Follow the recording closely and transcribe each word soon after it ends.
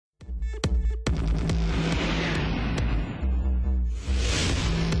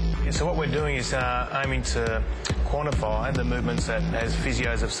So what we're doing is aiming to quantify the movements that, as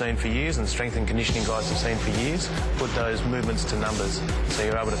physios have seen for years and strength and conditioning guys have seen for years, put those movements to numbers. So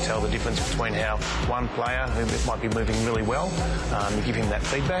you're able to tell the difference between how one player who might be moving really well, you give him that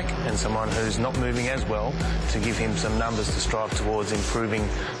feedback, and someone who's not moving as well, to give him some numbers to strive towards improving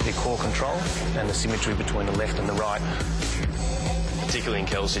the core control and the symmetry between the left and the right. Particularly in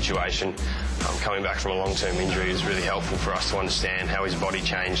Kel's situation, coming back from a long-term injury is really helpful for us to understand how his body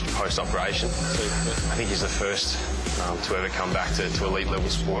changed post-operation. I think he's the first to ever come back to elite level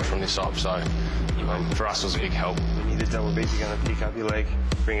sport from this op, so for us it was a big help. When you do double beats, you're going to pick up your leg,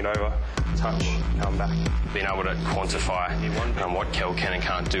 bring it over, touch, come back. Being able to quantify what Kel can and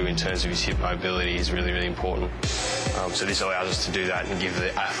can't do in terms of his hip mobility is really, really important. So this allows us to do that and give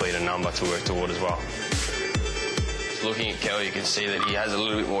the athlete a number to work toward as well. Looking at Kel, you can see that he has a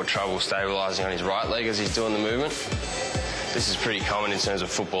little bit more trouble stabilising on his right leg as he's doing the movement. This is pretty common in terms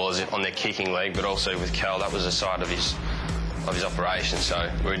of footballers on their kicking leg, but also with Kel, that was the side of his operation. So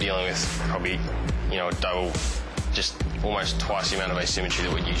we're dealing with probably, a double, just almost twice the amount of asymmetry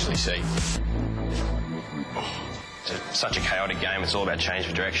that we'd usually see. It's such a chaotic game, it's all about change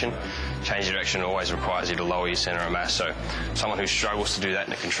of direction. Change of direction always requires you to lower your centre of mass, so someone who struggles to do that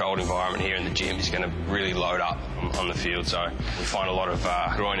in a controlled environment here in the gym is going to really load up on the field. So we find a lot of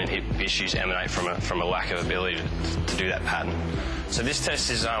groin and hip issues emanate from a lack of ability to do that pattern. So this test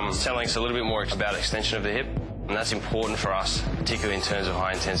is telling us a little bit more about extension of the hip. And that's important for us, particularly in terms of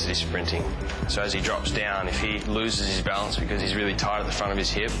high-intensity sprinting. So as he drops down, if he loses his balance because he's really tight at the front of his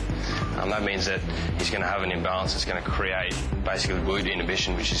hip, that means that he's going to have an imbalance that's going to create basically glute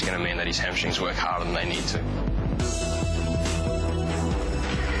inhibition, which is going to mean that his hamstrings work harder than they need to.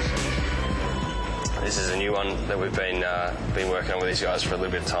 This is a new one that we've been working on with these guys for a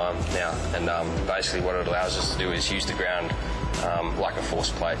little bit of time now, and basically what it allows us to do is use the ground like a force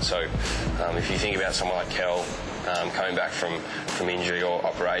plate. So if you think about someone like Kel coming back from injury or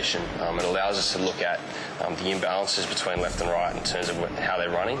operation, it allows us to look at the imbalances between left and right in terms of how they're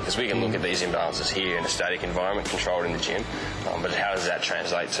running, because we can look at these imbalances here in a static environment controlled in the gym, but how does that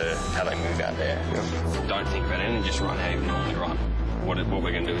translate to how they move out there? Yep. Don't think about it and just run how you normally run. What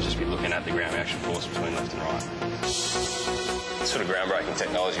we're going to do is just be looking at the ground reaction force between left and right. It's sort of groundbreaking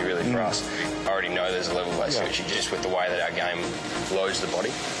technology really for us. I already know there's a level of asymmetry just with the way that our game loads the body.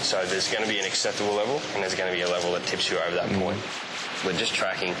 So there's going to be an acceptable level and there's going to be a level that tips you over that point. We're just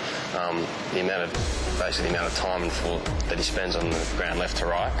tracking the amount of time and force that he spends on the ground left to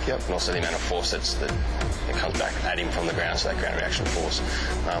right, and also the amount of force that comes back at him from the ground, so that ground reaction force.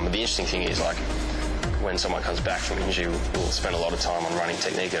 But the interesting thing is, like, when someone comes back from injury, we'll spend a lot of time on running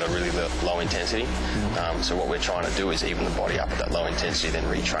technique at a really low intensity. So what we're trying to do is even the body up at that low intensity, then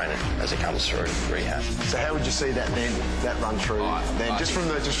retrain it as it comes through rehab. So how would you see that then, that run through? Just from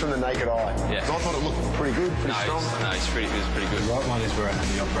the naked eye? Yeah. I thought it looked pretty good, pretty strong. No, it's pretty good. The right one is where I had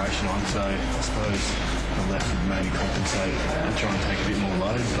the operation on, so I suppose the left would maybe compensate and try and take a bit more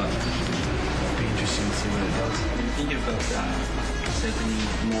load, but it'd be interesting to see what it does. Think about setting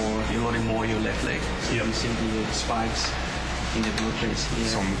more, you're loading more your left leg. So you see the spikes in the glutes here.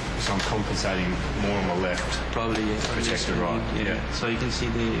 So I'm compensating more on the left. Probably, yes. Protect the right. Yeah. So you can see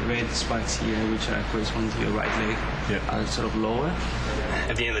the red spikes here, which are corresponding to your right leg, are sort of lower.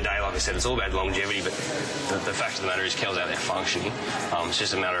 At the end of the day, like I said, it's all about longevity, but the fact of the matter is Kel's out there functioning. It's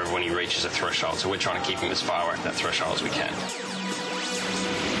just a matter of when he reaches a threshold, so we're trying to keep him as far away from that threshold as we can.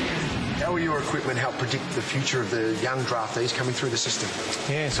 How will your equipment help predict the future of the young draftees coming through the system?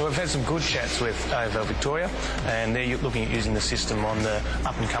 Yeah, so we've had some good chats with AFL Victoria, and they're looking at using the system on the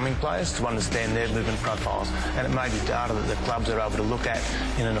up-and-coming players to understand their movement profiles. And it may be data that the clubs are able to look at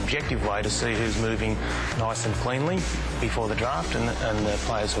in an objective way to see who's moving nice and cleanly before the draft and the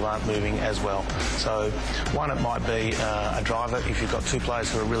players who aren't moving as well. So one, it might be a driver. If you've got two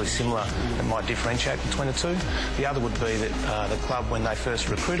players who are really similar, it might differentiate between the two. The other would be that the club, when they first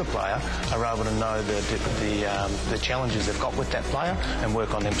recruit a player, are able to know the challenges they've got with that player and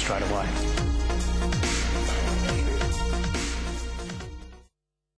work on them straight away.